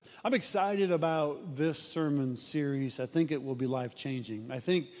I'm excited about this sermon series. I think it will be life-changing. I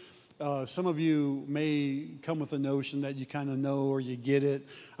think some of you may come with a notion that you kind of know or you get it.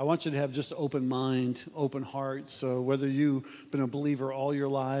 I want you to have just open mind, open heart. So whether you've been a believer all your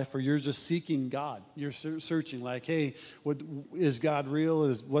life or you're just seeking God, you're searching like, hey, what is God real?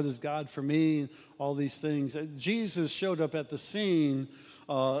 What is God for me? All these things. Jesus showed up at the scene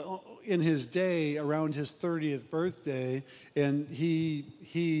in his day around his 30th birthday, and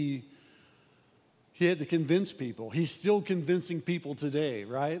he had to convince people. He's still convincing people today,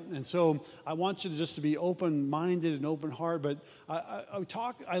 right? And so I want you to just to be open-minded and open-hearted. But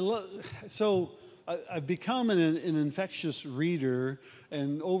I've become an infectious reader,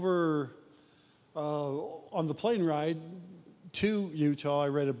 and over on the plane ride to Utah, I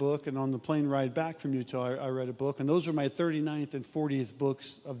read a book, and on the plane ride back from Utah, I read a book, and those are my 39th and 40th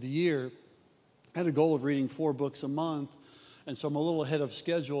books of the year. I had a goal of reading 4 books a month, and so I'm a little ahead of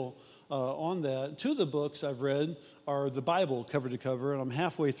schedule on that. 2 of the books I've read are the Bible cover to cover, and I'm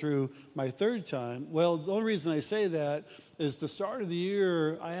halfway through my 3rd time. Well, the only reason I say that is the start of the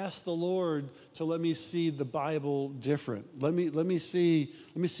year, I asked the Lord to let me see the Bible different. Let me see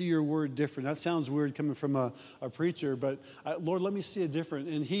your word different. That sounds weird coming from a preacher, but Lord, let me see it different.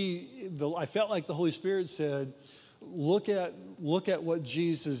 And I felt like the Holy Spirit said, look at what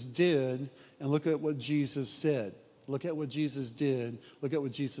Jesus did and look at what Jesus said. Look at what Jesus did. Look at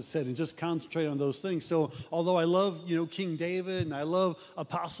what Jesus said, and just concentrate on those things. So, although I love, King David, and I love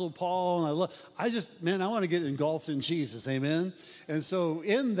Apostle Paul, and I want to get engulfed in Jesus. Amen. And so,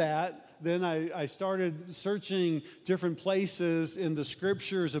 in that, then I started searching different places in the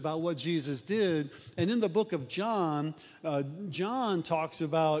scriptures about what Jesus did. And in the book of John, John talks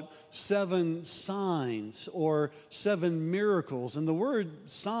about 7 signs or 7 miracles. And the word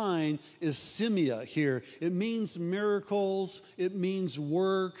sign is simia here. It means miracles. It means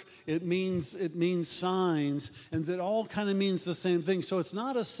work. It means signs. And that all kind of means the same thing. So it's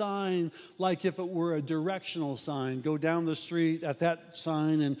not a sign like if it were a directional sign. Go down the street at that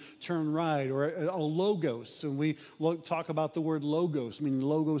sign and turn right, or a logos. And we talk about the word logos, meaning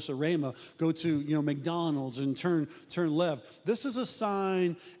logos or rhema. Go to McDonald's and turn left. This is a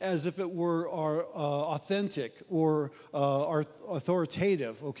sign as if it were authentic or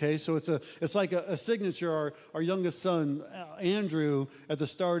authoritative. Okay, so it's like a signature. Our youngest son Andrew, at the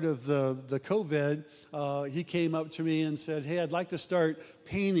start of the COVID, he came up to me and said, "Hey, I'd like to start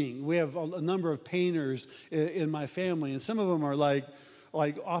painting." We have a number of painters in my family, and some of them are like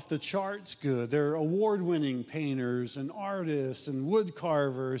off the charts good. They're award-winning painters and artists and wood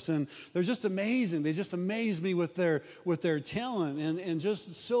carvers, and they're just amazing. They just amaze me with their talent and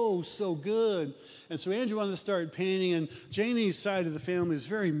just so good. And so Andrew wanted to start painting, and Janie's side of the family is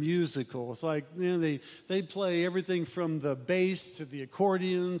very musical. It's like, they play everything from the bass to the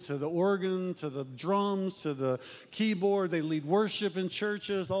accordion to the organ to the drums to the keyboard. They lead worship in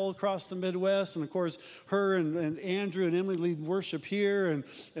churches all across the Midwest, and of course, her and Andrew and Emily lead worship here. And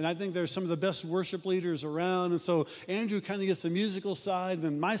I think they're some of the best worship leaders around. And so Andrew kind of gets the musical side,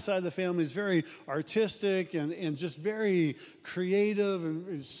 and my side of the family is very artistic and just very creative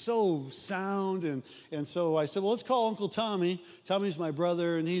and so sound. And so I said, well, let's call Uncle Tommy. Tommy's my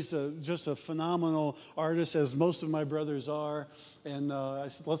brother, and he's just a phenomenal artist, as most of my brothers are. And I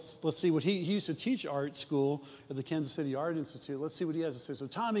said, let's see what he used to teach art school at the Kansas City Art Institute. Let's see what he has to say. So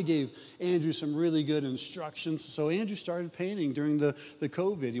Tommy gave Andrew some really good instructions. So Andrew started painting during the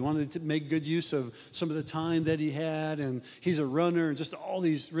COVID. He wanted to make good use of some of the time that he had, and he's a runner, and just all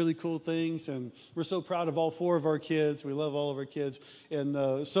these really cool things. And we're so proud of all 4 of our kids. We love all of our kids.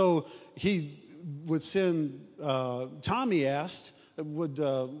 And so he would send, Tommy asked,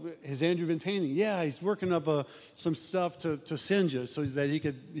 has Andrew been painting? Yeah, he's working up some stuff to send you so that he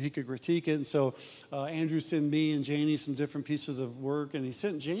could critique it. And so Andrew sent me and Janie some different pieces of work, and he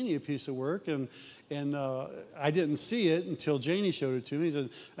sent Janie a piece of work, and I didn't see it until Janie showed it to me. He said,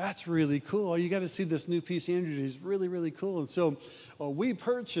 "That's really cool. You got to see this new piece Andrew did. He's really, really cool." And so we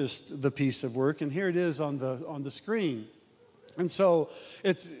purchased the piece of work, and here it is on the screen. And so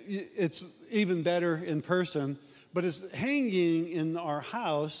it's even better in person. But it's hanging in our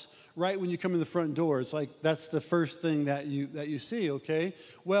house right when you come in the front door. It's like that's the first thing that you see, okay?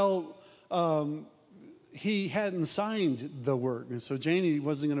 Well, he hadn't signed the work. And so Janie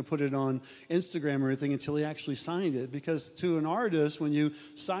wasn't going to put it on Instagram or anything until he actually signed it. Because to an artist, when you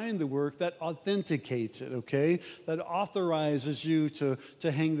sign the work, that authenticates it, okay? That authorizes you to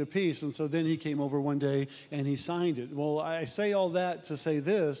hang the piece. And so then he came over one day and he signed it. Well, I say all that to say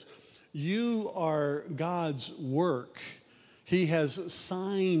this. You are God's work. He has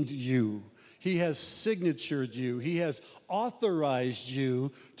signed you. He has signatured you. He has authorized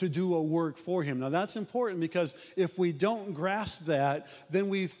you to do a work for him. Now, that's important because if we don't grasp that, then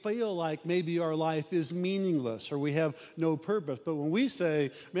we feel like maybe our life is meaningless or we have no purpose. But when we say,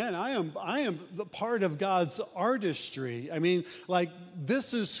 man, I am the part of God's artistry. I mean, like,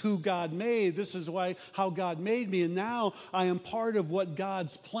 this is who God made. This is how God made me. And now I am part of what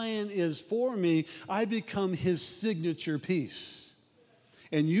God's plan is for me. I become his signature piece.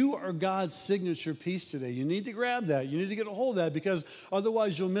 And you are God's signature piece today. You need to grab that. You need to get a hold of that because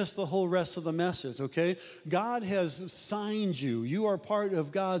otherwise you'll miss the whole rest of the message, okay? God has signed you. You are part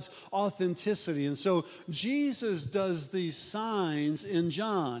of God's authenticity. And so Jesus does these signs in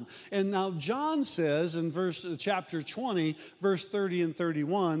John. And now John says in chapter 20, verse 30 and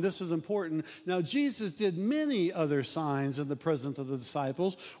 31, this is important. Now Jesus did many other signs in the presence of the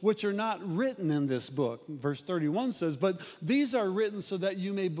disciples, which are not written in this book. Verse 31 says, but these are written so that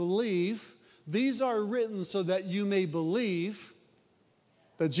you may believe. These are written so that you may believe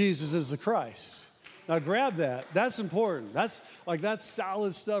that Jesus is the Christ. Now grab that. That's important. That's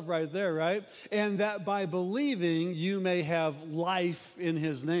solid stuff right there, right? And that by believing you may have life in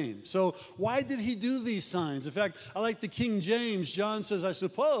his name. So why did he do these signs? In fact, I like the King James. John says, I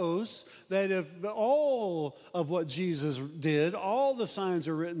suppose that if all of what Jesus did, all the signs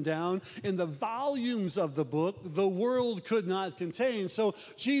are written down in the volumes of the book, the world could not contain. So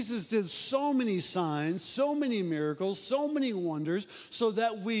Jesus did so many signs, so many miracles, so many wonders, so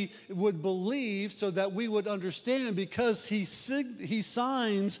that we would believe, so that we would understand, because he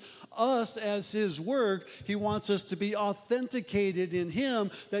signs us as his work. He wants us to be authenticated in him,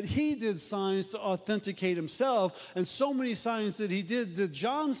 that he did signs to authenticate himself. And so many signs that he did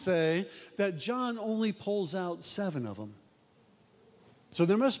John say that John only pulls out 7 of them. So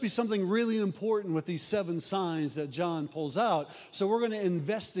there must be something really important with these 7 signs that John pulls out. So we're going to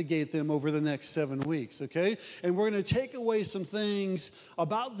investigate them over the next 7 weeks, okay? And we're going to take away some things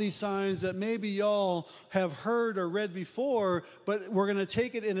about these signs that maybe y'all have heard or read before, but we're going to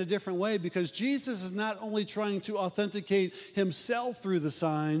take it in a different way because Jesus is not only trying to authenticate himself through the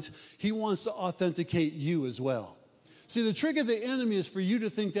signs, he wants to authenticate you as well. See, the trick of the enemy is for you to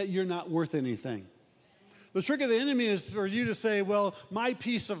think that you're not worth anything. The trick of the enemy is for you to say, well, my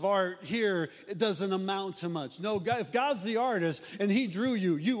piece of art here, it doesn't amount to much. No, if God's the artist and he drew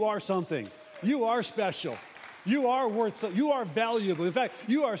you, you are something. You are special. You are you are valuable. In fact,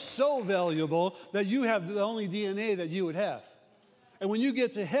 you are so valuable that you have the only DNA that you would have. And when you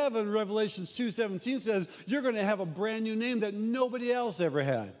get to heaven, Revelation 2:17 says, you're going to have a brand new name that nobody else ever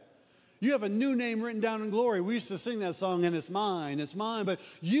had. You have a new name written down in glory. We used to sing that song, and it's mine, but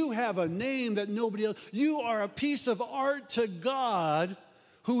you have a name that nobody else. You are a piece of art to God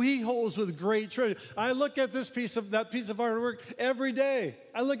who he holds with great treasure. I look at that piece of artwork every day.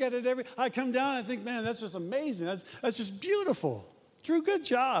 I look at it I come down and I think, man, that's just amazing. That's just beautiful. Drew, good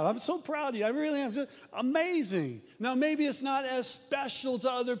job. I'm so proud of you. I really am. Just amazing. Now, maybe it's not as special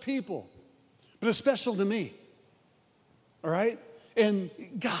to other people, but it's special to me. All right? And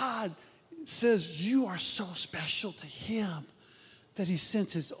God says you are so special to him that he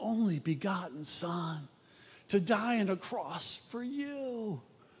sent his only begotten son to die on a cross for you.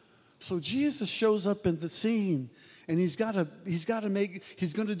 So Jesus shows up in the scene, and he's going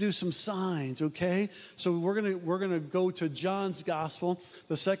to do some signs, okay? So we're going to go to John's gospel,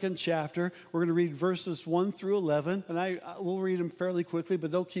 the 2nd chapter. We're going to read verses 1 through 11, and I will read them fairly quickly,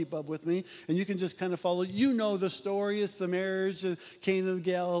 but they'll keep up with me, and you can just kind of follow. You know the story. It's the marriage of Cana of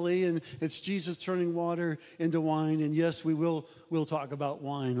Galilee, and it's Jesus turning water into wine, and yes, we'll talk about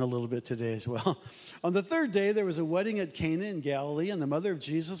wine a little bit today as well. On the 3rd day, there was a wedding at Cana in Galilee, and the mother of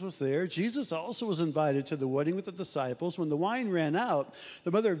Jesus was there. Jesus also was invited to the wedding with the disciples. When the wine ran out,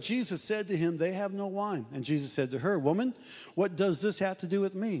 the mother of Jesus said to him, they have no wine. And Jesus said to her, woman, what does this have to do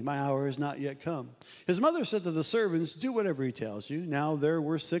with me? My hour has not yet come. His mother said to the servants, do whatever he tells you. Now there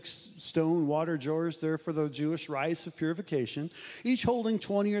were 6 stone water jars there for the Jewish rites of purification, each holding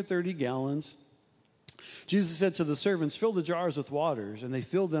 20 or 30 gallons. Jesus said to the servants, fill the jars with waters, and they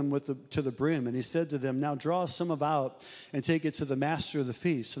filled them to the brim. And he said to them, now draw some out and take it to the master of the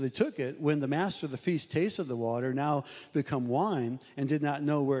feast. So they took it. When the master of the feast tasted the water, now become wine, and did not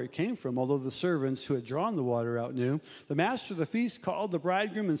know where it came from, although the servants who had drawn the water out knew, the master of the feast called the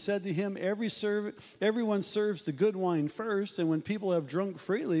bridegroom and said to him, everyone serves the good wine first, and when people have drunk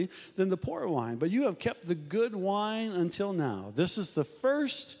freely, then the poor wine. But you have kept the good wine until now. This is the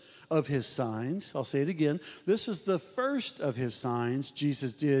first of his signs. I'll say it again. This is the first of his signs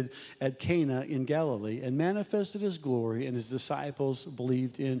Jesus did at Cana in Galilee and manifested his glory, and his disciples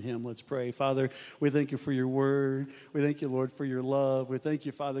believed in him. Let's pray. Father, we thank you for your word. We thank you, Lord, for your love. We thank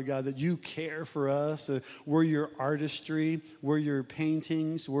you, Father God, that you care for us. We're your artistry. We're your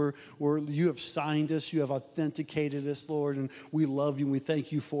paintings. You have signed us. You have authenticated us, Lord, and we love you, and we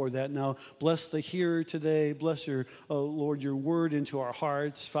thank you for that. Now, bless the hearer today. Bless your, Lord, your word into our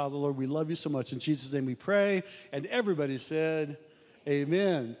hearts. Father, Lord, we love you so much. In Jesus' name we pray. And everybody said,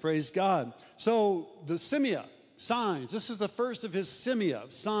 amen. Praise God. So the Semia, signs. This is the first of his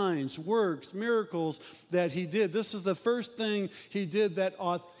Semia, signs, works, miracles that he did. This is the first thing he did that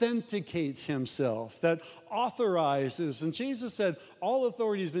authenticates himself, that authorizes. And Jesus said, all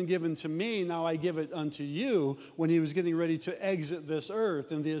authority has been given to me, now I give it unto you, when he was getting ready to exit this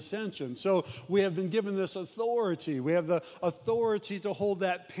earth in the ascension. So we have been given this authority. We have the authority to hold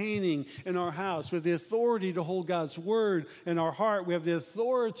that painting in our house. We have the authority to hold God's word in our heart. We have the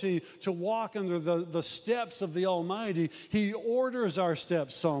authority to walk under the steps of the Almighty. He orders our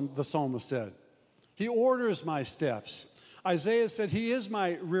steps, the psalmist said. He orders my steps. Isaiah said, he is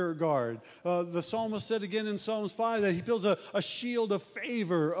my rear guard. The psalmist said again in Psalms 5 that he builds a shield of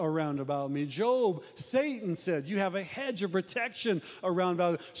favor around about me. Job, Satan said, you have a hedge of protection around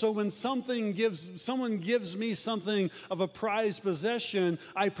about it. So when someone gives me something of a prized possession,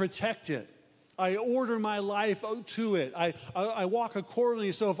 I protect it. I order my life to it. I walk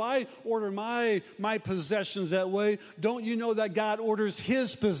accordingly. So if I order my possessions that way, don't you know that God orders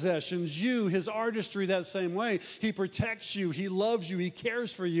his possessions, his artistry that same way? He protects you. He loves you. He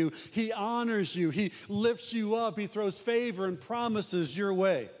cares for you. He honors you. He lifts you up. He throws favor and promises your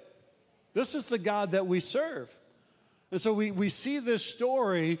way. This is the God that we serve. And so we see this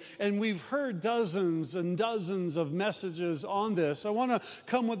story, and we've heard dozens and dozens of messages on this. I want to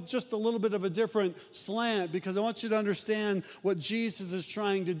come with just a little bit of a different slant because I want you to understand what Jesus is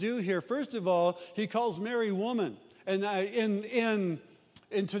trying to do here. First of all, he calls Mary woman. And in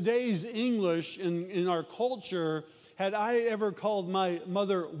today's English, in our culture, had I ever called my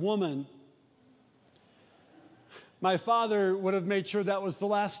mother woman, my father would have made sure that was the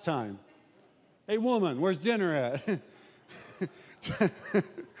last time. Hey, woman, where's dinner at?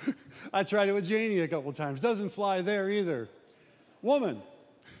 I tried it with Janie a couple times. Doesn't fly there either. Woman.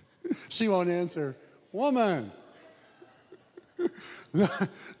 She won't answer. Woman.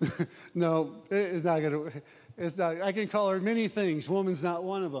 No, it's not going to. It's not. I can call her many things. Woman's not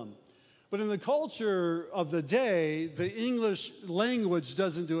one of them. But in the culture of the day, the English language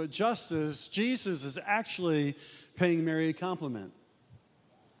doesn't do it justice. Jesus is actually paying Mary a compliment.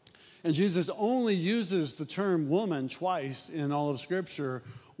 And Jesus only uses the term woman twice in all of Scripture.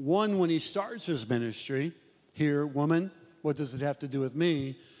 One, when he starts his ministry, here, woman, what does it have to do with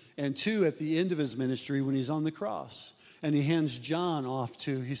me? And two, at the end of his ministry, when he's on the cross. And he hands John off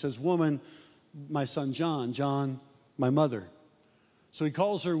he says, woman, my son John, John, my mother. So he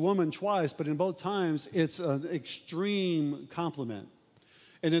calls her woman twice, but in both times, it's an extreme compliment.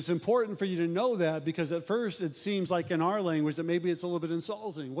 And it's important for you to know that because at first it seems like in our language that maybe it's a little bit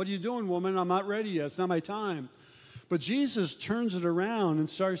insulting. What are you doing, woman? I'm not ready yet. It's not my time. But Jesus turns it around and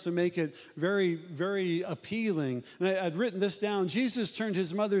starts to make it very, very appealing. And I'd written this down. Jesus turned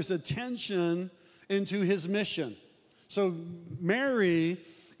his mother's attention into his mission. So Mary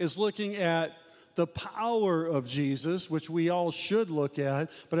is looking at the power of Jesus, which we all should look at,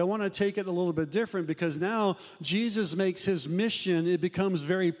 but I want to take it a little bit different because now Jesus makes his mission, it becomes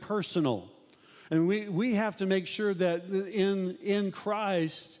very personal. And we have to make sure that in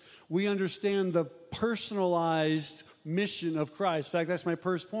Christ, we understand the personalized mission of Christ. In fact, that's my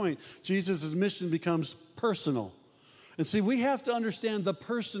first point. Jesus' mission becomes personal. And see, we have to understand the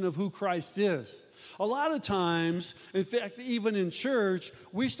person of who Christ is. A lot of times, in fact, even in church,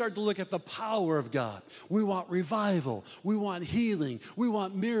 we start to look at the power of God. We want revival. We want healing. We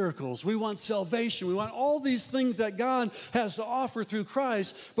want miracles. We want salvation. We want all these things that God has to offer through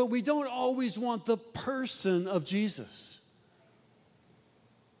Christ, but we don't always want the person of Jesus.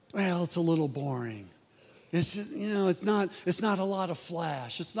 Well, it's a little boring. It's just, it's not a lot of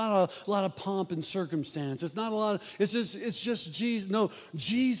flash. It's not a lot of pomp and circumstance. It's not a lot it's just Jesus. No,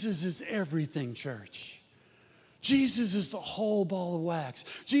 Jesus is everything, church. Jesus is the whole ball of wax.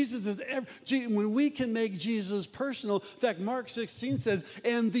 Jesus is when we can make Jesus personal. In fact, Mark 16 says,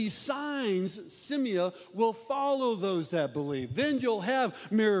 and these signs, Semia, will follow those that believe. Then you'll have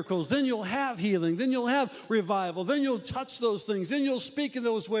miracles. Then you'll have healing. Then you'll have revival. Then you'll touch those things. Then you'll speak in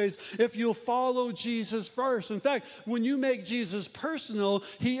those ways if you'll follow Jesus first. In fact, when you make Jesus personal,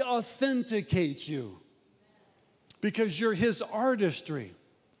 he authenticates you because you're his artistry.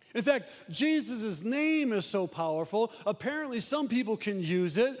 In fact, Jesus' name is so powerful, apparently some people can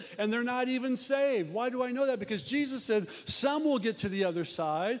use it and they're not even saved. Why do I know that? Because Jesus says some will get to the other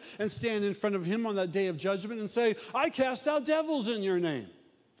side and stand in front of him on that day of judgment and say, I cast out devils in your name.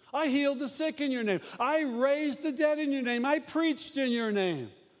 I healed the sick in your name. I raised the dead in your name. I preached in your name.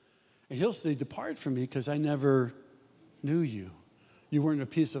 And he'll say, depart from me because I never knew you. You weren't a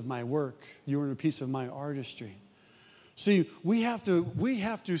piece of my work. You weren't a piece of my artistry. See, we have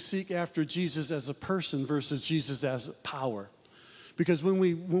to seek after Jesus as a person versus Jesus as power. Because when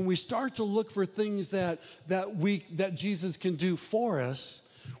we start to look for things that Jesus can do for us,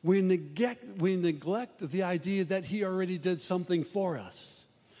 we neglect the idea that he already did something for us.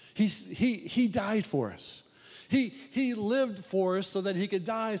 He died for us. He lived for us so that he could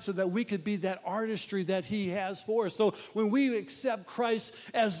die, so that we could be that artistry that he has for us. So when we accept Christ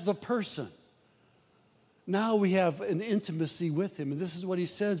as the person, now we have an intimacy with him. And this is what he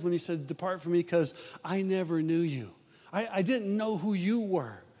says when he said, depart from me because I never knew you. I didn't know who you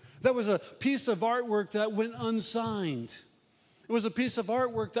were. That was a piece of artwork that went unsigned. It was a piece of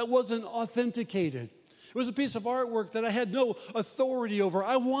artwork that wasn't authenticated. It was a piece of artwork that I had no authority over.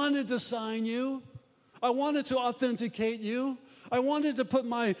 I wanted to sign you. I wanted to authenticate you. I wanted to put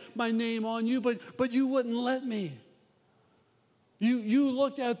my name on you, but you wouldn't let me. You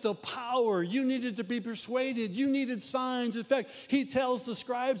looked at the power. You needed to be persuaded. You needed signs. In fact, he tells the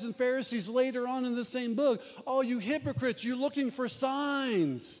scribes and Pharisees later on in the same book, oh, you hypocrites, you're looking for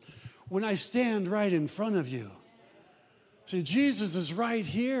signs when I stand right in front of you. See, Jesus is right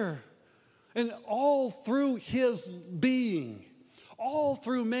here. And all through his being, all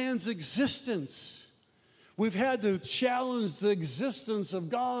through man's existence, we've had to challenge the existence of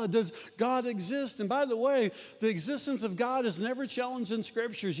God. Does God exist? And by the way, the existence of God is never challenged in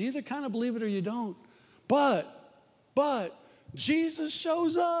scriptures. You either kind of believe it or you don't. But Jesus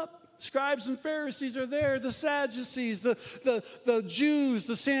shows up. Scribes and Pharisees are there, the Sadducees, the Jews,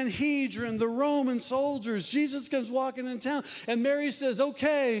 the Sanhedrin, the Roman soldiers. Jesus comes walking in town, and Mary says,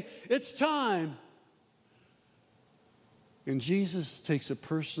 okay, it's time. And Jesus takes a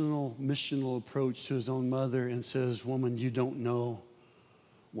personal, missional approach to his own mother and says, woman, you don't know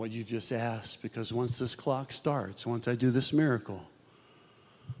what you just asked, because once this clock starts, once I do this miracle,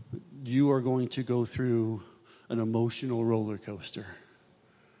 you are going to go through an emotional roller coaster.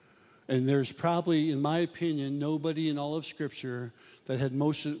 And there's probably, in my opinion, nobody in all of Scripture that had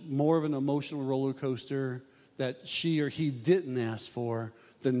more of an emotional roller coaster that she or he didn't ask for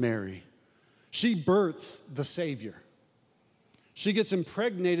than Mary. She births the Savior. She gets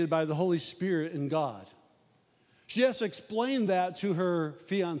impregnated by the Holy Spirit and God. She has to explain that to her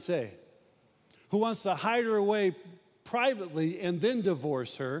fiancé, who wants to hide her away privately and then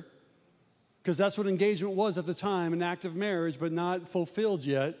divorce her, because that's what engagement was at the time, an act of marriage, but not fulfilled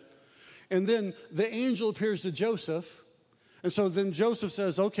yet. And then the angel appears to Joseph. And so then Joseph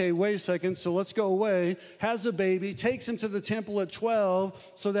says, okay, wait a second, so let's go away, has a baby, takes him to the temple at 12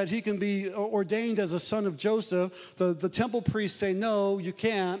 so that he can be ordained as a son of Joseph. The temple priests say, no, you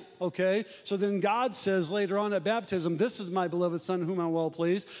can't, okay? So then God says later on at baptism, this is my beloved son whom I'm well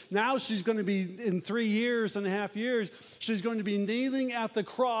pleased. Now she's going to be, in 3.5 years, she's going to be kneeling at the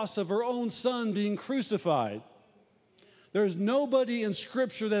cross of her own son being crucified. There's nobody in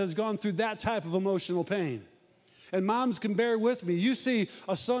Scripture that has gone through that type of emotional pain. And moms can bear with me. You see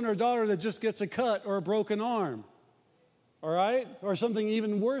a son or daughter that just gets a cut or a broken arm, all right? Or something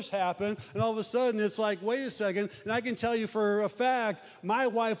even worse happened, and all of a sudden it's like, wait a second, and I can tell you for a fact, my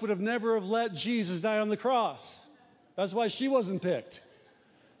wife would have never have let Jesus die on the cross. That's why she wasn't picked.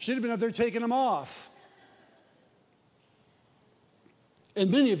 She'd have been up there taking him off.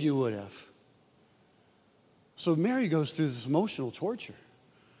 And many of you would have. So Mary goes through this emotional torture,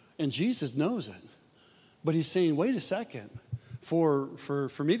 and Jesus knows it. But he's saying, wait a second, for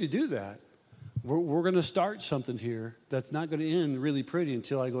me to do that, we're going to start something here that's not going to end really pretty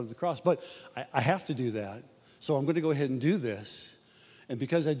until I go to the cross. But I have to do that, so I'm going to go ahead and do this. And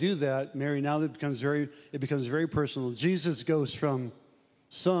because I do that, Mary, now it becomes very personal. Jesus goes from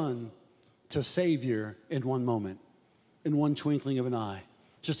son to Savior in one moment, in one twinkling of an eye,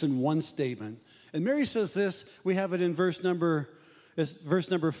 just in one statement. And Mary says this, we have it in verse number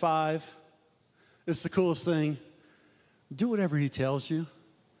 5. It's the coolest thing. Do whatever he tells you.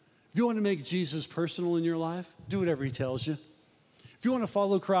 If you want to make Jesus personal in your life, do whatever he tells you. If you want to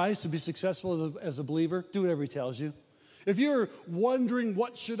follow Christ and be successful as a believer, do whatever he tells you. If you're wondering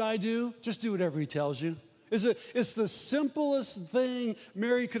what should I do, just do whatever he tells you. It's the simplest thing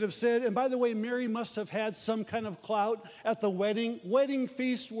Mary could have said. And by the way, Mary must have had some kind of clout at the wedding. Wedding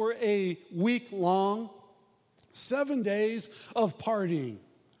feasts were a week long, 7 days of partying.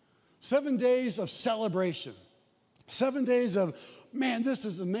 7 days of celebration. 7 days of, man, this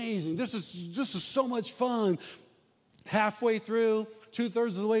is amazing. This is so much fun. Halfway through, 2/3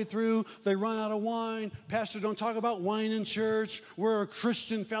 of the way through, they run out of wine. Pastor, don't talk about wine in church. We're a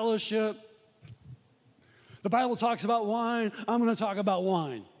Christian fellowship. The Bible talks about wine. I'm going to talk about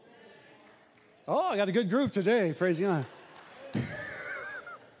wine. Oh, I got a good group today. Praise God.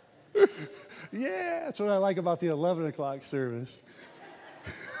 Yeah, that's what I like about the 11 o'clock service.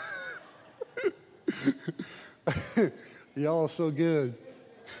 Y'all are so good.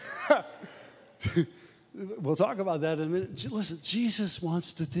 We'll talk about that in a minute. Listen, Jesus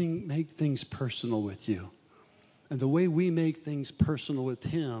wants to make things personal with you. And the way we make things personal with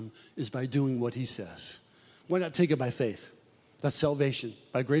him is by doing what he says. Why not take it by faith? That's salvation.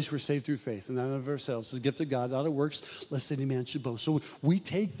 By grace, we're saved through faith, and not of ourselves. It's a gift of God, not of works, lest any man should boast. So we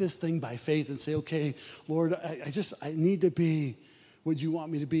take this thing by faith and say, okay, Lord, I need to be what you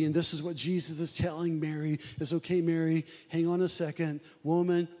want me to be. And this is what Jesus is telling Mary. It's okay, Mary, hang on a second.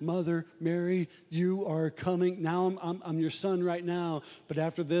 Woman, mother, Mary, you are coming. Now I'm your son right now, but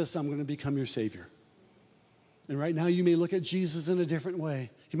after this, I'm going to become your Savior. And right now, you may look at Jesus in a different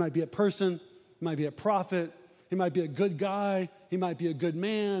way. He might be a person. He might be a prophet. He might be a good guy. He might be a good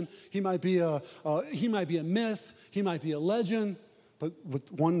man. He might be a myth. He might be a legend. But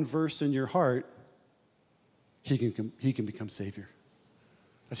with one verse in your heart, he can become Savior.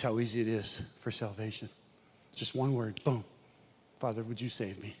 That's how easy it is for salvation. Just one word, boom. Father, would you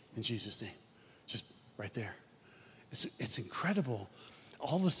save me in Jesus' name? Just right there. It's incredible.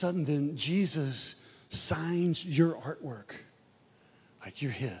 All of a sudden, then Jesus signs your artwork, like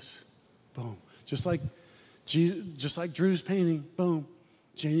you're his. Boom. Just like Drew's painting. Boom.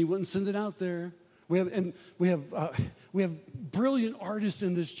 Janie wouldn't send it out there. We have brilliant artists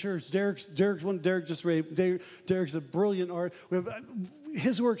in this church. Derek's a brilliant art.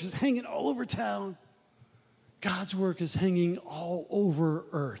 His work is hanging all over town. God's work is hanging all over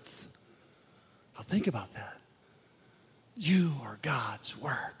earth. Now think about that. You are God's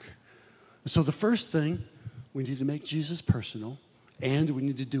work. So the first thing, we need to make Jesus personal, and we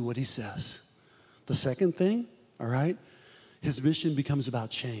need to do what he says. The second thing, all right, his mission becomes about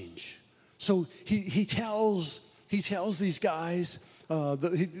change. So he tells these guys,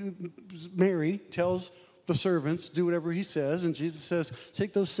 Mary tells the servants, do whatever he says. And Jesus says,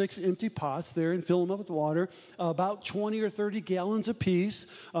 take those 6 empty pots there and fill them up with water, about 20 or 30 gallons apiece,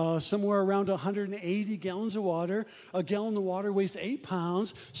 somewhere around 180 gallons of water. A gallon of water weighs 8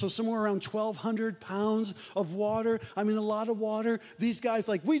 pounds, so somewhere around 1,200 pounds of water. I mean, a lot of water. These guys,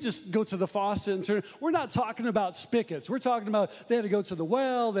 like, we just go to the faucet and turn. We're not talking about spigots. We're talking about they had to go to the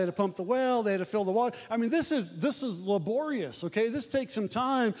well, they had to pump the well, they had to fill the water. I mean, this is laborious, okay? This takes some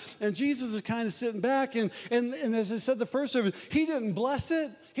time, and Jesus is kind of sitting back, and as I said the first service, he didn't bless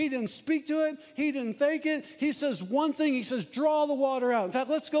it. He didn't speak to it. He didn't thank it. He says one thing. He says, draw the water out. In fact,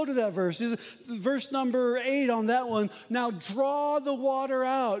 let's go to that verse. Verse number 8 on that one. Now draw the water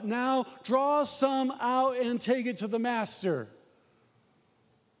out. Now draw some out and take it to the master.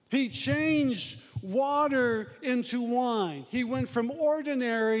 He changed water into wine. He went from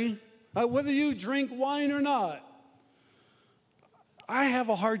ordinary, whether you drink wine or not. I have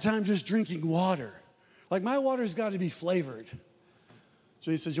a hard time just drinking water. Like, my water's got to be flavored.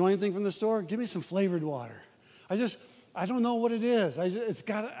 So he says, you want anything from the store? Give me some flavored water. I don't know what it is.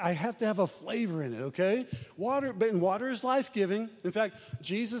 I have to have a flavor in it, okay? Water is life-giving. In fact,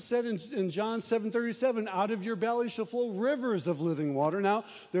 Jesus said in John 7:37, out of your belly shall flow rivers of living water. Now,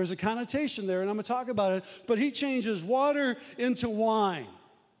 there's a connotation there, and I'm going to talk about it. But he changes water into wine.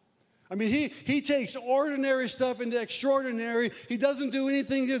 I mean, he takes ordinary stuff into extraordinary. He doesn't do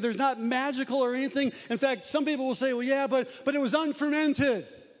anything. There's not magical or anything. In fact, some people will say, well, yeah, but it was unfermented.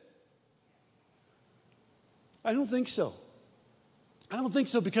 I don't think so. I don't think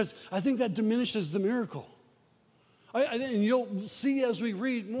so, because I think that diminishes the miracle. And you'll see as we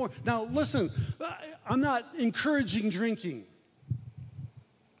read more. Now, listen, I'm not encouraging drinking.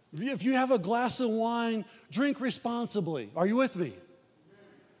 If you have a glass of wine, drink responsibly. Are you with me?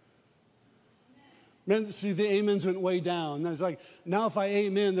 Man, see, the amens went way down. It's like, now if I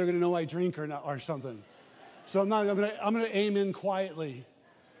amen, they're going to know I drink or something. So I'm going to amen quietly.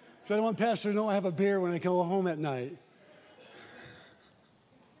 Because I don't want Pastor to know I have a beer when I go home at night.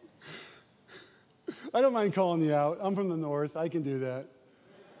 I don't mind calling you out. I'm from the north. I can do that.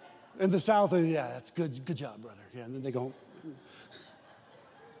 In the south, yeah, that's good. Good job, brother. Yeah, and then they go.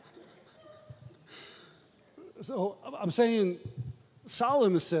 So I'm saying,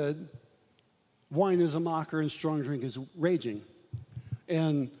 Solomon said, wine is a mocker and strong drink is raging.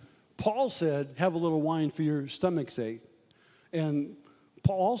 And Paul said, have a little wine for your stomach's sake. And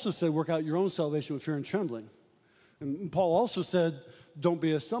Paul also said, work out your own salvation with fear and trembling. And Paul also said, don't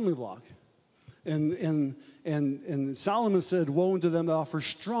be a stumbling block. And Solomon said, woe unto them that offer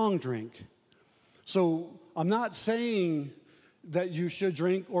strong drink. So I'm not saying that you should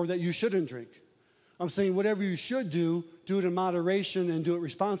drink or that you shouldn't drink. I'm saying whatever you should do it in moderation and do it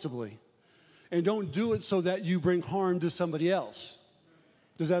responsibly. And don't do it so that you bring harm to somebody else.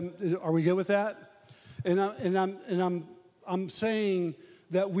 Are we good with that? And I'm saying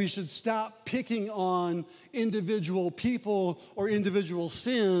that we should stop picking on individual people or individual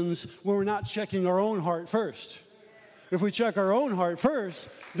sins when we're not checking our own heart first. If we check our own heart first,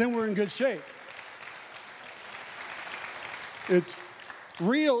 then we're in good shape. It's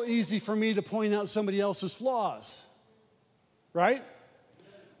real easy for me to point out somebody else's flaws, right?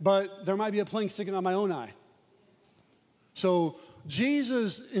 But there might be a plank sticking on my own eye. So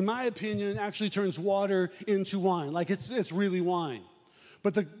Jesus, in my opinion, actually turns water into wine, like it's really wine.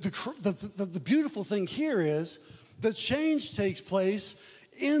 But the beautiful thing here is the change takes place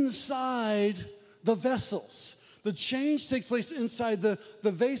inside the vessels. The change takes place inside the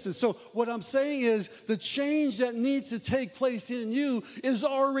vases. So what I'm saying is the change that needs to take place in you is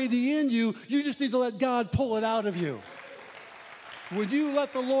already in you. You just need to let God pull it out of you. When you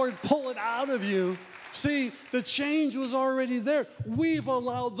let the Lord pull it out of you, see, the change was already there. We've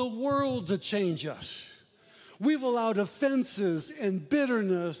allowed the world to change us. We've allowed offenses and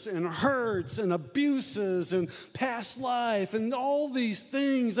bitterness and hurts and abuses and past life and all these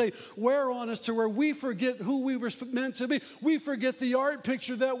things, they wear on us to where we forget who we were meant to be. We forget the art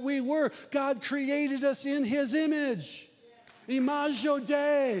picture that we were. God created us in His image. Imago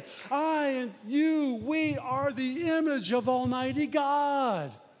Dei. I and you, we are the image of Almighty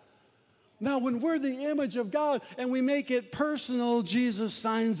God. Now, when we're the image of God and we make it personal, Jesus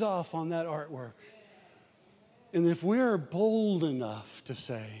signs off on that artwork. And if we're bold enough to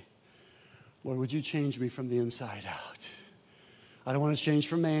say, Lord, would you change me from the inside out? I don't want to change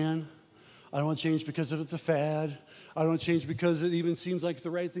for man. I don't want to change because it's a fad. I don't want to change because it even seems like the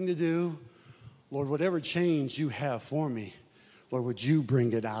right thing to do. Lord, whatever change you have for me, Lord, would you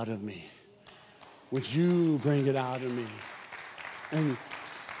bring it out of me? Would you bring it out of me?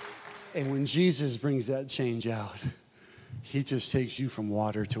 And when Jesus brings that change out, He just takes you from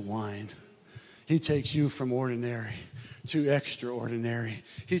water to wine. He takes you from ordinary to extraordinary.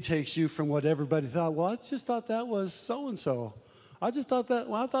 He takes you from what everybody thought, well, I just thought that was so-and-so. I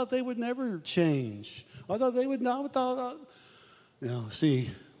thought they would never change. I thought they would not. No,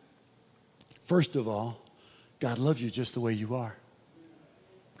 see, first of all, God loves you just the way you are.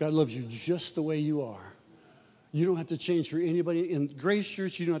 God loves you just the way you are. You don't have to change for anybody. In Grace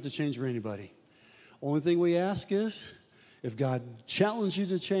Church, you don't have to change for anybody. Only thing we ask is, if God challenged you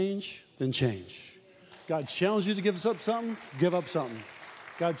to change, then change. God challenged you to give up something, give up something.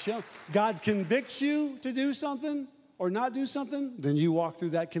 God convicts you to do something or not do something, then you walk through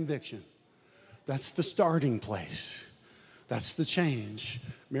that conviction. That's the starting place. That's the change.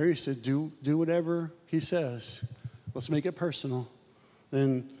 Mary said, do whatever He says. Let's make it personal.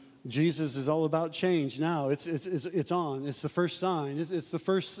 Then Jesus is all about change now. It's on. It's the first sign. It's the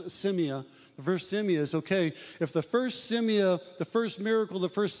first simia. The first simia is, okay, if the first simia, the first miracle, the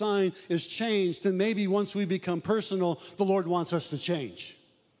first sign is changed, then maybe once we become personal, the Lord wants us to change.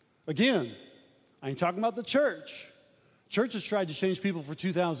 Again, I ain't talking about the church. Church has tried to change people for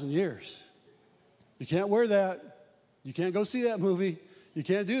 2,000 years. You can't wear that. You can't go see that movie. You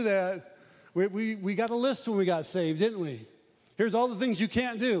can't do that. We got a list when we got saved, didn't we? Here's all the things you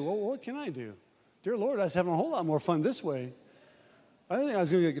can't do. Well, what can I do? Dear Lord, I was having a whole lot more fun this way. I didn't think I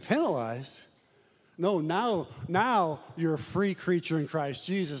was going to get penalized. No, now you're a free creature in Christ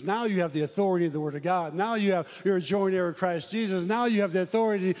Jesus. Now you have the authority of the Word of God. Now you're a joint heir in Christ Jesus. Now you have the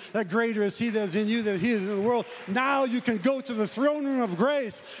authority that greater is He that is in you than He is in the world. Now you can go to the throne room of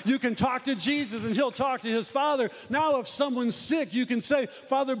grace. You can talk to Jesus and He'll talk to His Father. Now if someone's sick, you can say,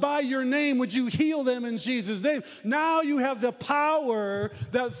 Father, by your name, would you heal them in Jesus' name? Now you have the power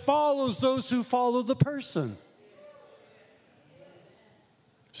that follows those who follow the person.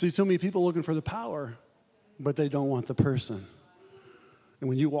 See, too many people looking for the power, but they don't want the person. And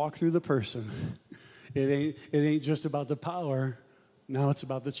when you walk through the person, it ain't just about the power. Now it's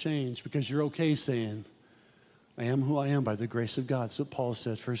about the change, because you're okay saying, I am who I am by the grace of God. That's what Paul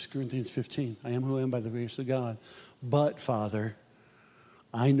said, 1 Corinthians 15. I am who I am by the grace of God. But, Father,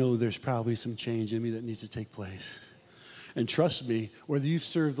 I know there's probably some change in me that needs to take place. And trust me, whether you've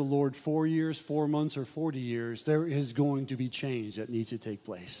served the Lord 4 years, 4 months, or 40 years, there is going to be change that needs to take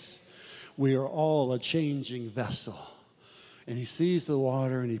place. We are all a changing vessel. And he sees the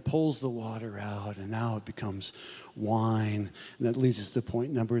water and he pulls the water out, and now it becomes wine. And that leads us to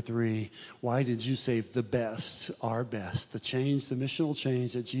point number 3. Why did you save the best, our best? The change, the missional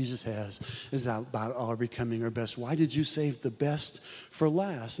change that Jesus has is not about our becoming our best. Why did you save the best for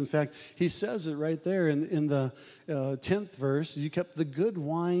last? In fact, he says it right there in the 10th verse. You kept the good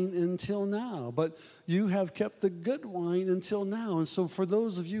wine until now, but you have kept the good wine until now. And so for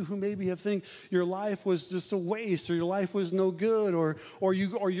those of you who maybe have think your life was just a waste, or your life was no good, or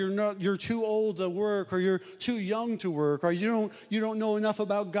you're too old to work, or you're too young to work, or you don't know enough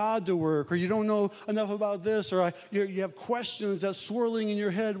about God to work, or you don't know enough about this, or you have questions that's swirling in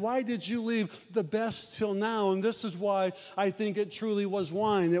your head. Why did you leave the best till now? And this is why I think it truly was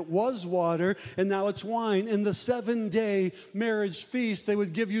wine. It was water, and now it's wine. In the 7-day marriage feast, they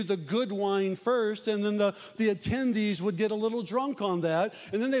would give you the good wine first, and then the attendees would get a little drunk on that,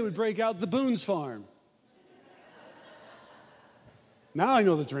 and then they would break out the Boone's Farm. Now I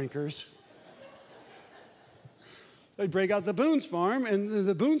know the drinkers. They'd break out the Boone's Farm, and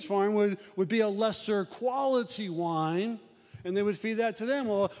the Boone's Farm would be a lesser quality wine, and they would feed that to them.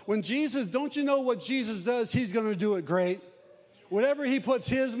 Well, don't you know what Jesus does? He's going to do it great. Whatever he puts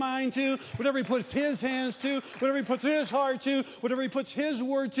his mind to, whatever he puts his hands to, whatever he puts his heart to, whatever he puts his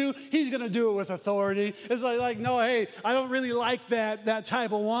word to, he's going to do it with authority. It's like, no, hey, I don't really like that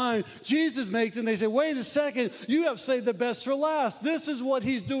type of wine. Jesus makes it, and they say, wait a second, you have saved the best for last. This is what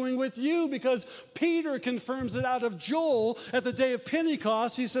he's doing with you, because Peter confirms it out of Joel at the day of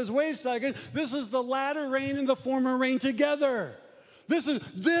Pentecost. He says, wait a second, this is the latter rain and the former rain together.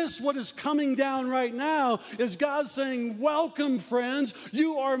 What is coming down right now is God saying, welcome, friends.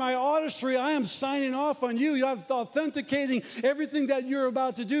 You are my artistry. I am signing off on you. I'm authenticating everything that you're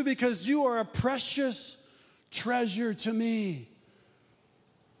about to do, because you are a precious treasure to me.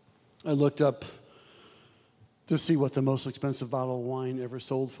 I looked up to see what the most expensive bottle of wine ever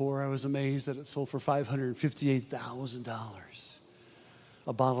sold for. I was amazed that it sold for $558,000.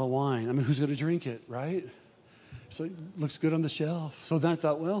 A bottle of wine. I mean, who's going to drink it, right? So it looks good on the shelf. So then I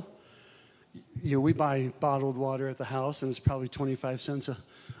thought, well, we buy bottled water at the house, and it's probably 25 cents a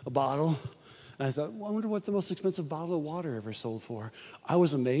bottle. And I thought, well, I wonder what the most expensive bottle of water ever sold for. I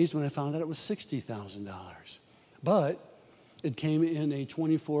was amazed when I found out it was $60,000. But it came in a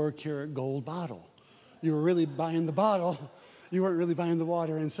 24-karat gold bottle. You were really buying the bottle. You weren't really buying the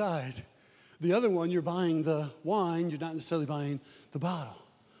water inside. The other one, you're buying the wine. You're not necessarily buying the bottle.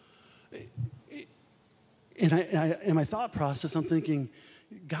 And in my thought process, I'm thinking,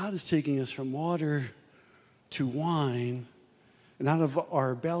 God is taking us from water to wine, and out of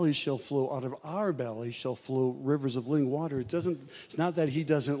our bellies shall flow rivers of living water. It's not that he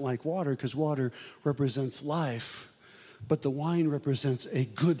doesn't like water, because water represents life, but the wine represents a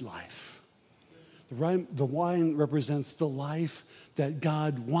good life. The wine represents the life that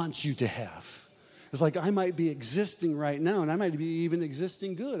God wants you to have. It's like I might be existing right now, and I might be even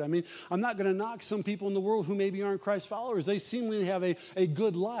existing good. I mean, I'm not going to knock some people in the world who maybe aren't Christ followers. They seemingly have a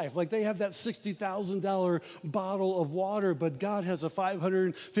good life. Like they have that $60,000 bottle of water, but God has a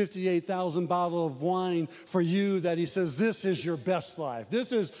 $558,000 bottle of wine for you that he says, this is your best life.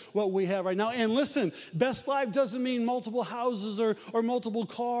 This is what we have right now. And listen, best life doesn't mean multiple houses or multiple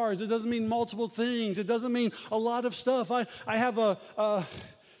cars. It doesn't mean multiple things. It doesn't mean a lot of stuff. I have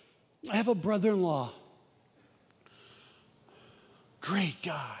a brother-in-law, great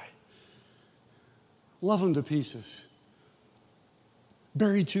guy, love him to pieces,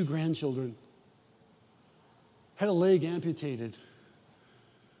 buried 2 grandchildren, had a leg amputated.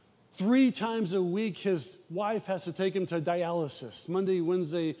 3 times a week, his wife has to take him to dialysis, Monday,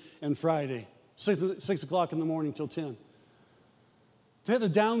 Wednesday, and Friday, 6 o'clock in the morning till 10. They had to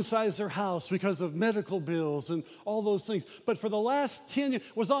downsize their house because of medical bills and all those things. But for the last 10 years,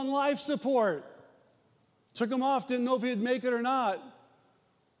 was on life support. Took him off, didn't know if he'd make it or not.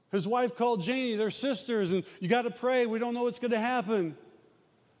 His wife called Janie, their sisters, and you got to pray. We don't know what's going to happen.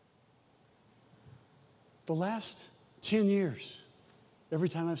 The last 10 years, every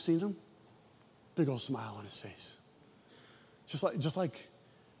time I've seen him, big old smile on his face. Just like,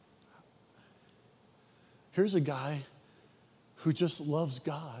 here's a guy who just loves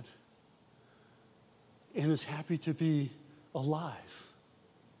God and is happy to be alive.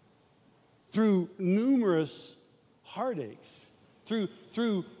 Through numerous heartaches,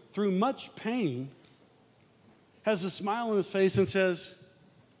 through much pain, has a smile on his face and says,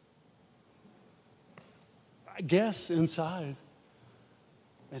 I guess inside,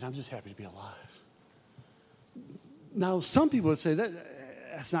 and I'm just happy to be alive. Now, some people would say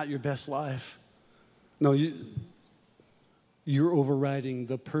that's not your best life. No, you're overriding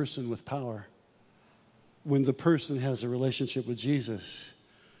the person with power. when the person has a relationship with Jesus,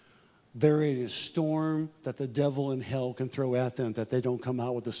 they're in a storm that the devil and hell can throw at them, that they don't come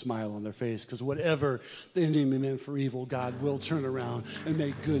out with a smile on their face. Because whatever the enemy meant for evil, God will turn around and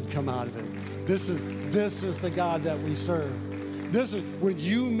make good come out of it. This is the God that we serve. This is when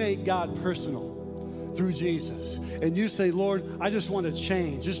you make God personal through Jesus, and you say, Lord, I just want to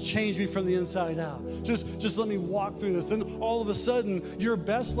change. Just change me from the inside out. Just let me walk through this. And all of a sudden, your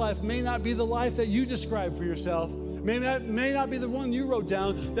best life may not be the life that you describe for yourself. May not be the one you wrote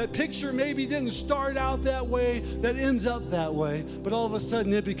down. That picture maybe didn't start out that way, that ends up that way. But all of a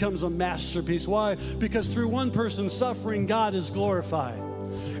sudden, it becomes a masterpiece. Why? Because through one person's suffering, God is glorified.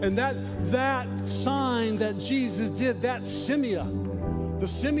 And that sign that Jesus did, that simia, the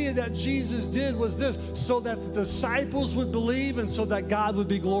simia that Jesus did was this, so that the disciples would believe and so that God would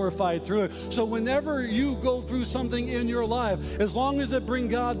be glorified through it. So whenever you go through something in your life, as long as it brings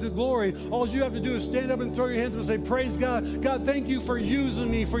God the glory, all you have to do is stand up and throw your hands up and say, praise God. God, thank you for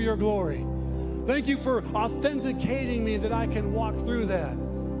using me for your glory. Thank you for authenticating me that I can walk through that.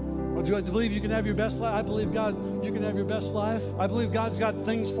 Well, do I believe you can have your best life? I believe, God, you can have your best life. I believe God's got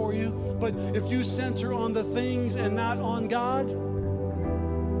things for you. But if you center on the things and not on God,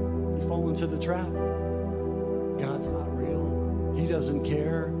 you fall into the trap. God's not real. He doesn't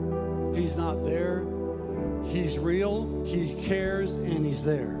care. He's not there. He's real. He cares, and He's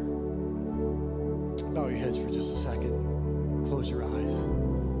there. Bow your heads for just a second. Close your eyes.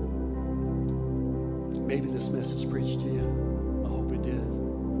 Maybe this message preached to you. I hope it did.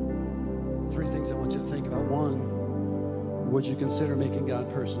 3 things I want you to think about. 1, would you consider making God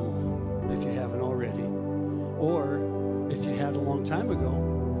personal if you haven't already? Or if you had a long time ago,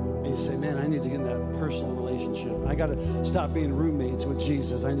 and you say, man, I need to get in that personal relationship. I got to stop being roommates with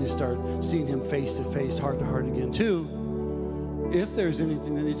Jesus. I need to start seeing Him face to face, heart to heart again. 2, if there's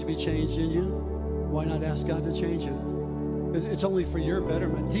anything that needs to be changed in you, why not ask God to change it? It's only for your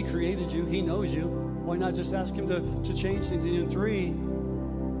betterment. He created you. He knows you. Why not just ask Him to change things in you? And 3,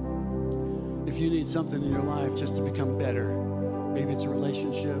 if you need something in your life just to become better, maybe it's a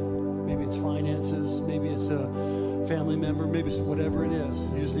relationship, maybe it's finances, maybe it's a family member, maybe it's whatever it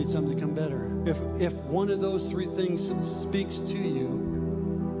is. You just need something to become better. If one of those 3 things speaks to you,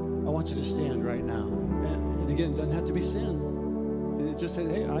 I want you to stand right now. And again, it doesn't have to be sin. It just say,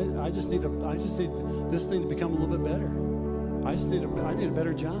 hey, I just need this thing to become a little bit better. I need a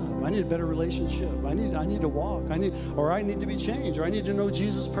better job. I need a better relationship. I need to walk. I need to be changed. Or I need to know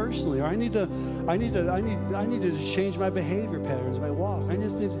Jesus personally. Or I need to change my behavior patterns, my walk.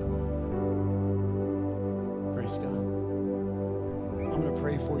 Praise God. I'm going to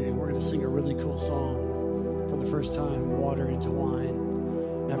pray for you. And we're going to sing a really cool song for the first time, Water into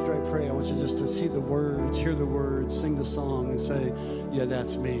Wine. After I pray, I want you just to see the words, hear the words, sing the song, and say, yeah,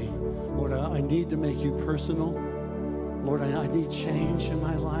 that's me. Lord, I need to make you personal. Lord, I need change in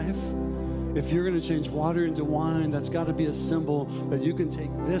my life. If you're going to change water into wine, that's got to be a symbol that you can take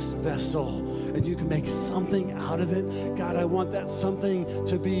this vessel and you can make something out of it. God, I want that something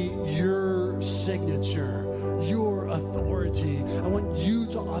to be your signature, your authority. I want you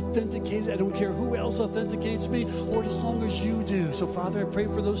to authenticate it. I don't care who else authenticates me, Lord, as long as you do. So, Father, I pray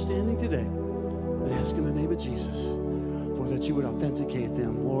for those standing today and ask in the name of Jesus, Lord, that you would authenticate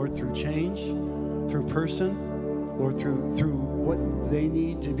them, Lord, through change, through person, Lord, through what they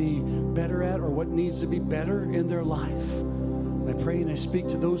need to be better at or what needs to be better in their life. I pray and I speak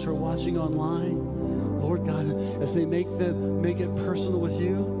to those who are watching online, Lord God, as they make it personal with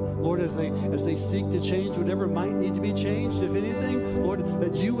you, Lord, as they seek to change whatever might need to be changed, if anything, Lord,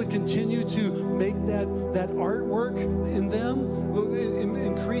 that you would continue to make that artwork in them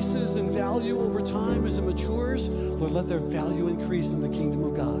increases in value over time as it matures. Lord, let their value increase in the kingdom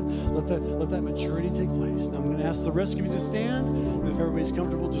of God. Let that maturity take place. Now I'm going to ask the rest of you to stand, and if everybody's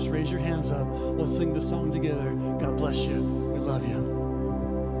comfortable, just raise your hands up. Let's sing the song together. God bless you. We love you.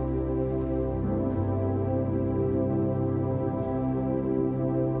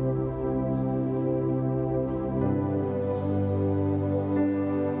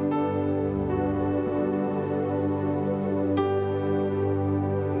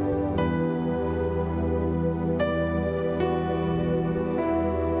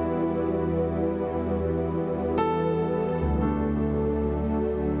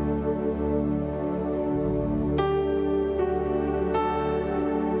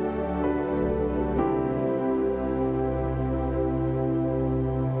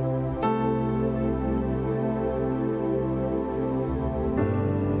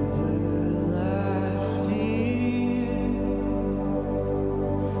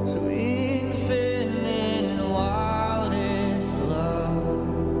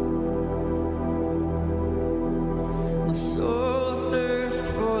 My soul thirsts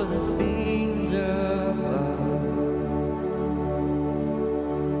for the things above.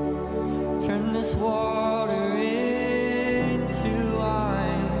 Turn this water into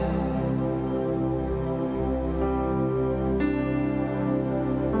wine.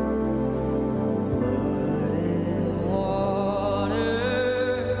 Blood and water,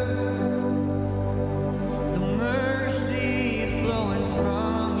 the mercy flowing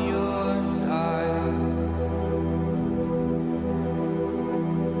from your side.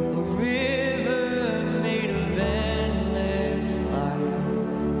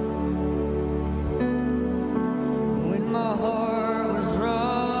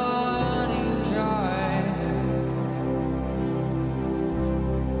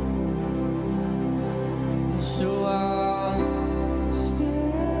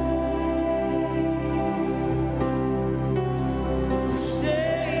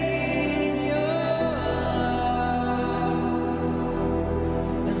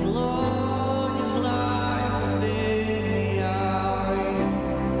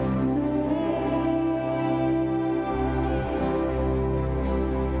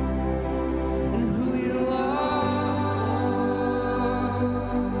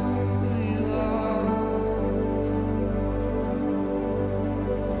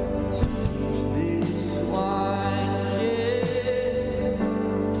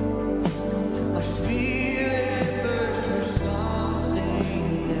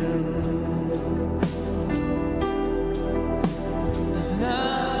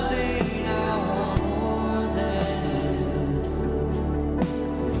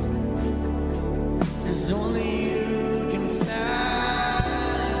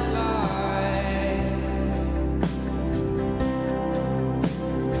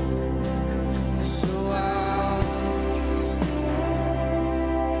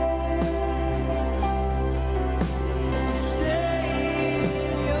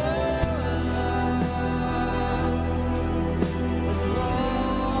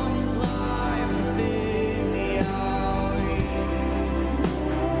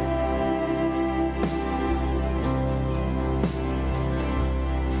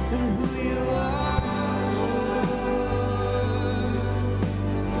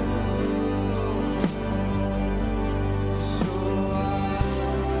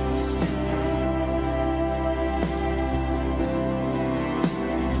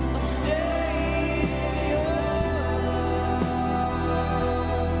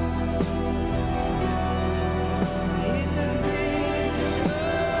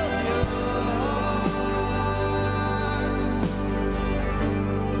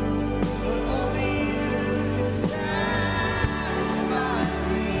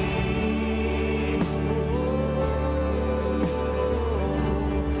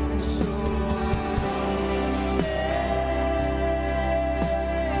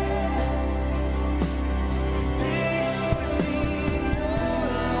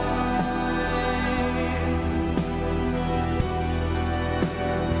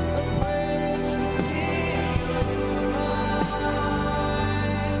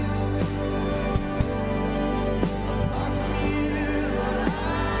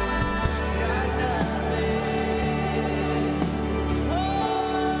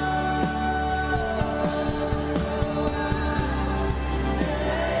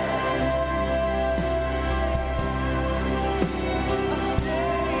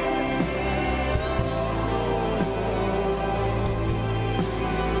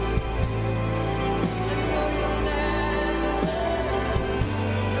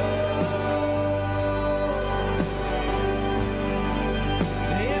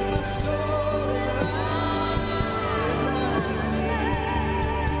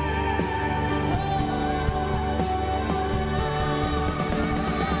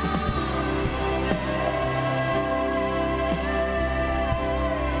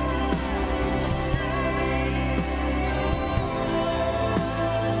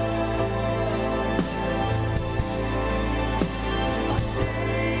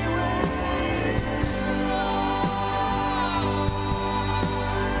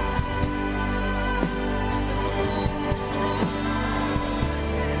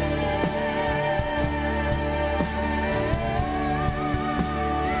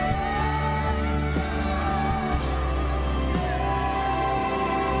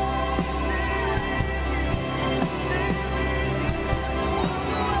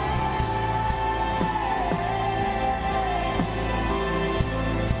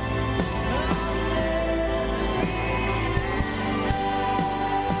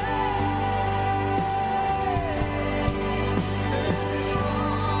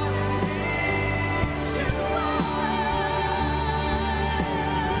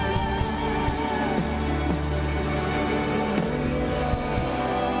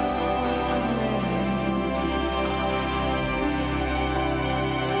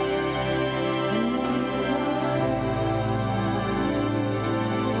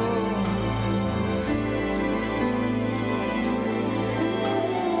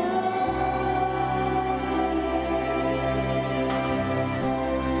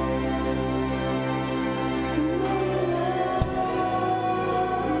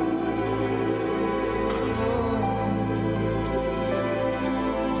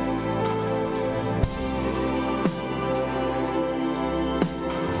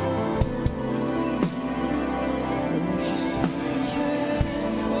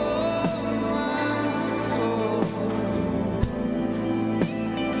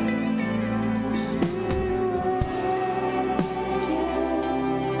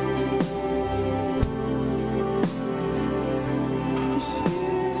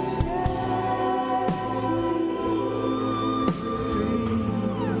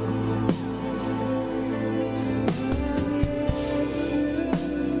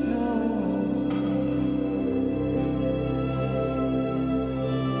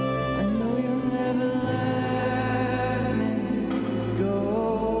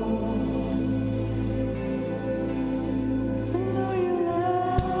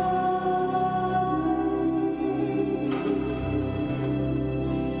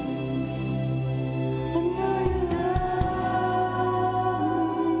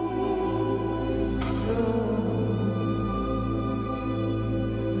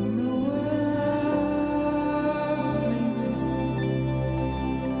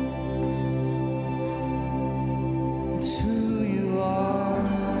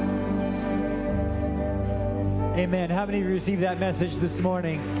 Amen. How many of you received that message this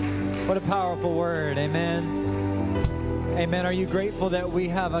morning? What a powerful word. Amen. Amen. Are you grateful that we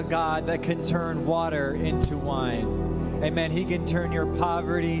have a God that can turn water into wine? Amen. He can turn your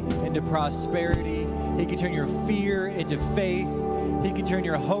poverty into prosperity. He can turn your fear into faith. He can turn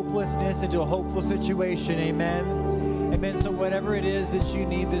your hopelessness into a hopeful situation. Amen. Amen. So whatever it is that you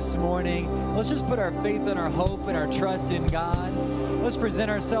need this morning, let's just put our faith and our hope and our trust in God. Let's present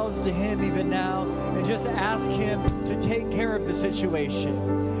ourselves to Him even now and just ask Him to take care of the situation.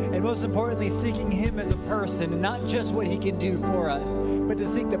 And most importantly, seeking Him as a person, and not just what He can do for us, but to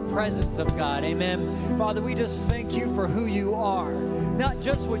seek the presence of God. Amen. Father, we just thank You for who You are, not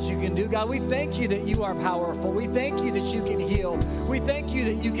just what You can do. God, we thank You that You are powerful. We thank You that You can heal. We thank You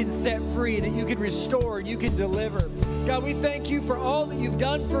that You can set free, that You can restore, You can deliver. God, we thank You for all that You've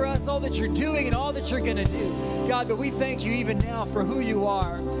done for us, all that You're doing, and all that You're going to do. God, but we thank You even now for who You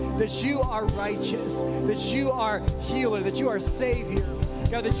are, that You are righteous, that You are healer, that You are Savior.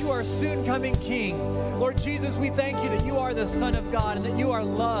 God, that You are soon coming King. Lord Jesus, we thank You that You are the Son of God, and that You are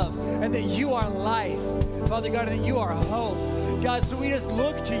love, and that You are life. Father God, and that You are hope. God, so we just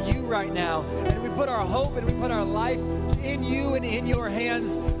look to You right now, and we put our hope and we put our life in You and in Your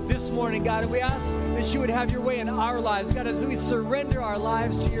hands this morning, God. And we ask that You would have Your way in our lives, God, as we surrender our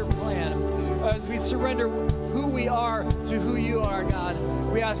lives to Your plan, as we surrender who we are to who You are, God.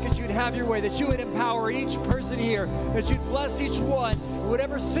 We ask that You'd have Your way, that You would empower each person here, that You'd bless each one,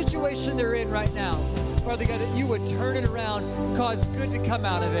 whatever situation they're in right now. Father God, that You would turn it around and cause good to come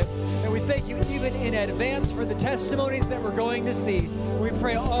out of it. And we thank You even in advance for the testimonies that we're going to see. We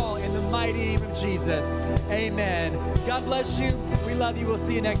pray all in the mighty name of Jesus. Amen. God bless you. We love you. We'll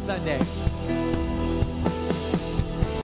see you next Sunday.